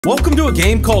Welcome to a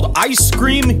game called Ice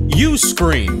Cream, You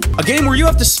Scream. A game where you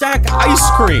have to stack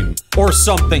ice cream or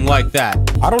something like that.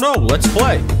 I don't know, let's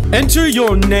play. Enter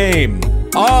your name.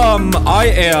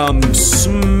 I am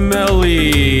Smelly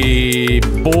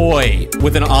Boy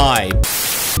with an I.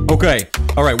 Okay,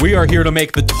 alright, we are here to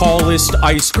make the tallest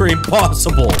ice cream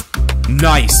possible.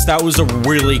 Nice, that was a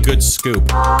really good scoop.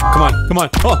 Come on, come on.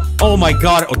 Oh my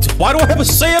god, why do I have a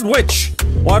sandwich?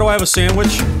 Why do I have a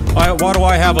sandwich? Why do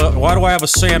I have a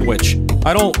sandwich?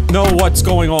 I don't know what's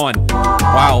going on.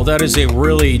 Wow, that is a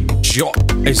really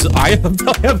I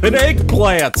have an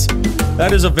eggplant.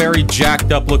 That is a very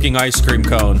jacked up looking ice cream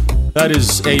cone. That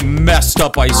is a messed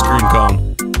up ice cream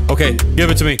cone. Okay, give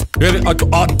it to me. Give it a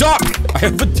duck. I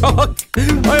have a duck.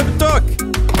 I have a duck.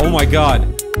 Oh my god.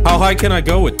 How high can I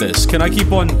go with this? Can I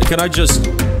keep on? Can I just?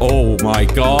 Oh my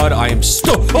god, I am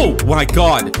so. Oh my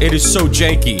god, it is so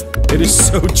janky. It is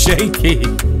so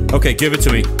janky. Okay, give it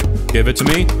to me. Give it to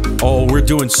me. Oh, we're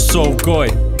doing so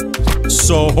good.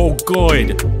 So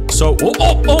good. So.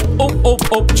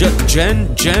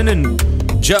 Jen and.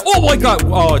 Oh my god.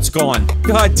 Oh, it's gone.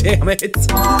 God damn it.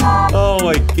 Oh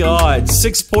my god.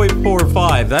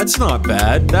 6.45. That's not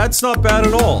bad. That's not bad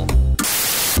at all.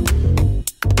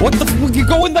 What the fuck? You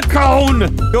go in the cone!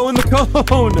 Go in the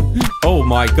cone! Oh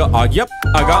my god. Yep,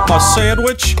 I got my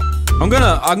sandwich. I'm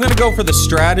gonna go for the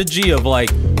strategy of,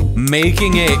 like,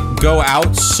 making it go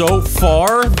out so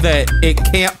far that it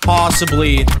can't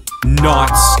possibly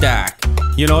not stack.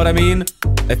 You know what I mean?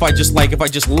 If I just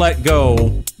let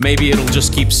go, maybe it'll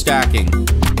just keep stacking.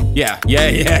 Yeah.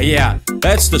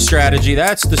 That's the strategy.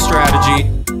 That's the strategy.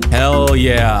 Hell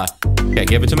yeah. Okay,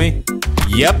 give it to me.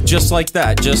 Yep, just like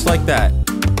that. Just like that.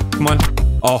 Come on.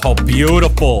 Oh,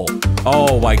 beautiful.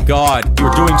 Oh my god.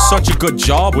 You're doing such a good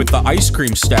job with the ice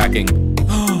cream stacking.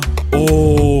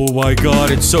 Oh my god,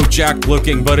 it's so jacked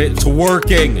looking, but it's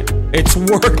working. It's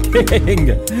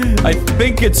working. I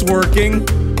think it's working.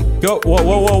 Go.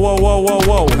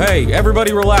 Whoa. Hey,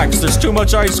 everybody relax. There's too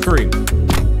much ice cream.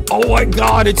 Oh my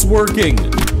god, it's working.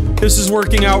 This is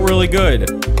working out really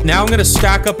good. Now I'm gonna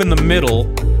stack up in the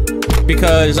middle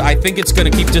because I think it's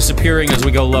gonna keep disappearing as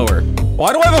we go lower.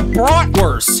 Why do I have a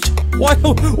bratwurst? Why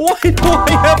do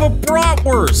I have a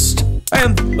bratwurst?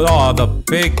 And, oh, the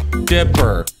Big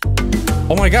Dipper.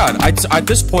 Oh my god, at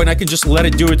this point, I can just let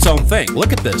it do its own thing.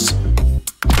 Look at this.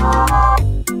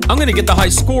 I'm gonna get the high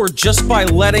score just by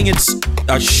letting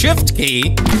a shift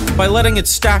key, by letting it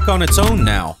stack on its own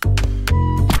now.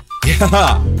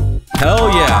 Yeah. Hell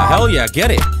yeah,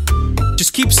 get it.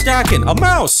 Just keep stacking. A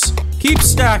mouse! Keep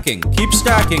stacking, keep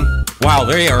stacking. Wow,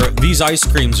 these ice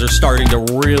creams are starting to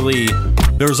really,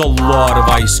 there's a lot of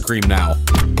ice cream now.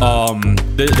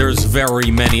 There's very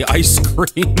many ice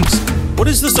creams. What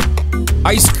is this,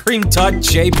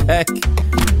 ice-cream.jpg?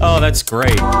 Oh, that's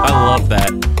great. I love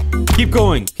that. Keep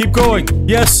going, keep going.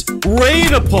 Yes,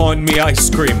 rain upon me,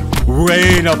 ice cream.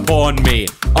 Rain upon me.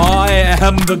 I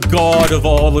am the god of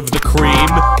all of the cream.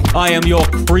 I am your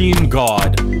cream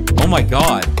god. Oh my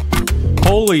god.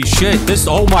 Holy shit,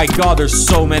 oh my god, there's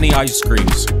so many ice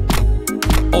creams.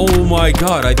 Oh my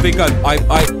god, I think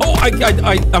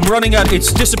I'm running out.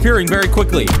 It's disappearing very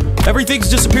quickly. Everything's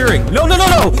disappearing. No,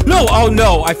 oh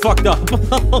no, I fucked up.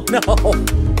 Oh no.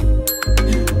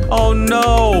 Oh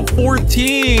no,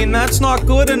 14, that's not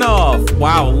good enough.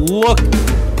 Wow, look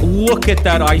at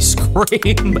that ice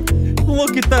cream.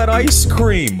 Look at that ice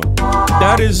cream.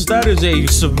 That is a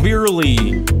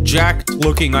severely jacked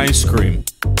looking ice cream.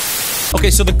 Okay,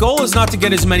 so the goal is not to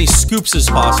get as many scoops as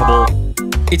possible.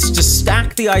 It's to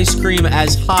stack the ice cream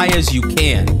as high as you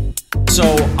can. So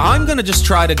I'm gonna just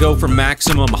try to go for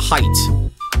maximum height.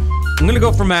 I'm gonna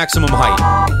go for maximum height.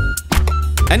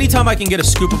 Anytime I can get a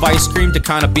scoop of ice cream to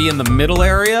kind of be in the middle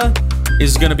area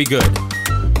is gonna be good.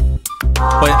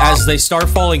 But as they start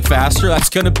falling faster, that's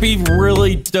gonna be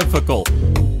really difficult.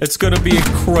 It's gonna be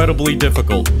incredibly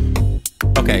difficult.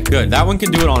 Okay, good. That one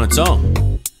can do it on its own.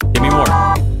 Give me more.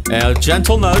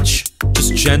 Gentle nudge.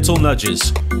 Just gentle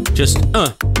nudges. Just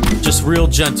real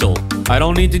gentle. I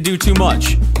don't need to do too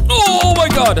much. Oh my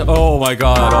god! Oh my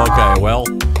god, okay, well.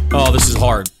 Oh, this is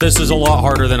hard. This is a lot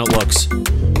harder than it looks.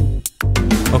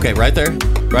 Okay, right there.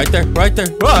 Right there, right there.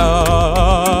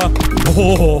 Ah!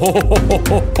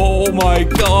 Oh my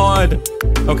god!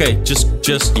 Okay,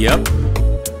 yep.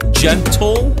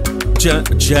 Gentle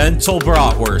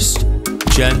bratwurst.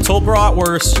 Gentle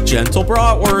bratwurst. Gentle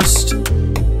bratwurst.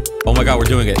 Oh my god, we're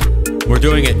doing it. We're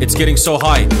doing it. It's getting so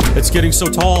high. It's getting so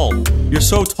tall. You're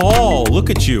so tall.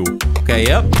 Look at you. Okay,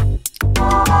 yep.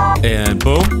 And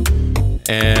boom.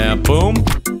 And boom.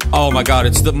 Oh my god,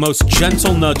 it's the most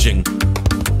gentle nudging.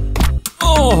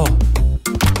 Oh!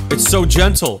 It's so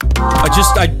gentle.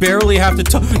 I barely have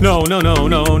to no.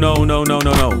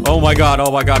 Oh my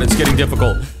god, it's getting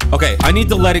difficult. Okay, I need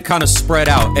to let it kind of spread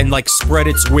out and like spread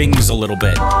its wings a little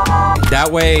bit. That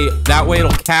way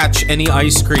it'll catch any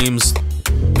ice creams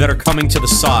that are coming to the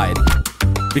side.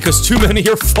 Because too many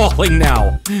are falling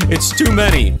now. It's too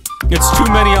many. It's too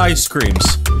many ice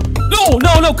creams. No,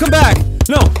 come back.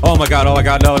 No. Oh my god, no.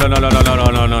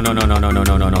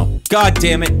 God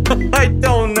damn it. I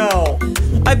don't know.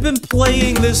 I've been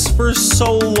playing this for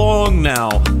so long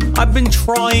now. I've been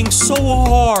trying so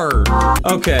hard.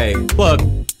 Okay, look.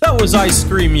 That was Ice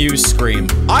Cream You Scream.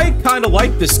 I kind of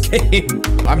like this game.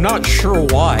 I'm not sure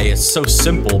why. It's so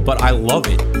simple, but I love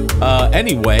it.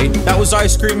 Anyway, that was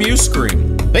Ice Cream You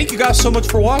Scream. Thank you guys so much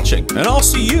for watching, and I'll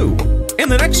see you in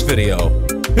the next video.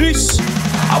 Peace.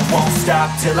 I won't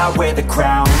stop till I wear the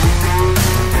crown.